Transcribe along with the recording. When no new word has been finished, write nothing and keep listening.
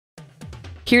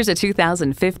Here's a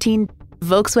 2015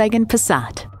 Volkswagen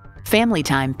Passat. Family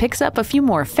time picks up a few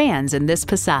more fans in this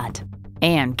Passat.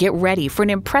 And get ready for an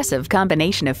impressive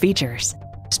combination of features: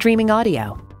 streaming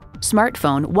audio,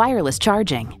 smartphone wireless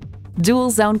charging, dual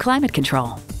zone climate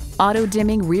control, auto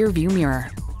dimming rear view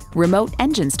mirror, remote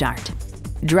engine start,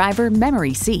 driver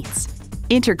memory seats,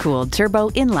 intercooled turbo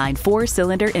inline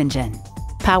 4-cylinder engine,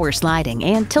 power sliding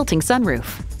and tilting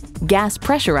sunroof, gas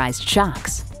pressurized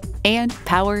shocks, and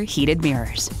power heated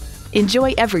mirrors.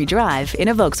 Enjoy every drive in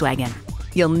a Volkswagen.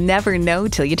 You'll never know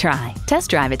till you try. Test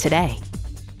drive it today.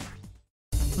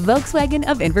 Volkswagen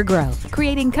of Inver Grove,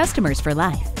 creating customers for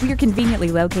life. We are conveniently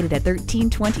located at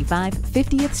 1325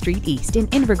 50th Street East in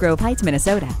Inver-Grove-Heights,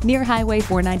 Minnesota, near Highway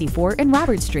 494 and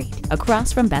Robert Street,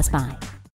 across from Best Buy.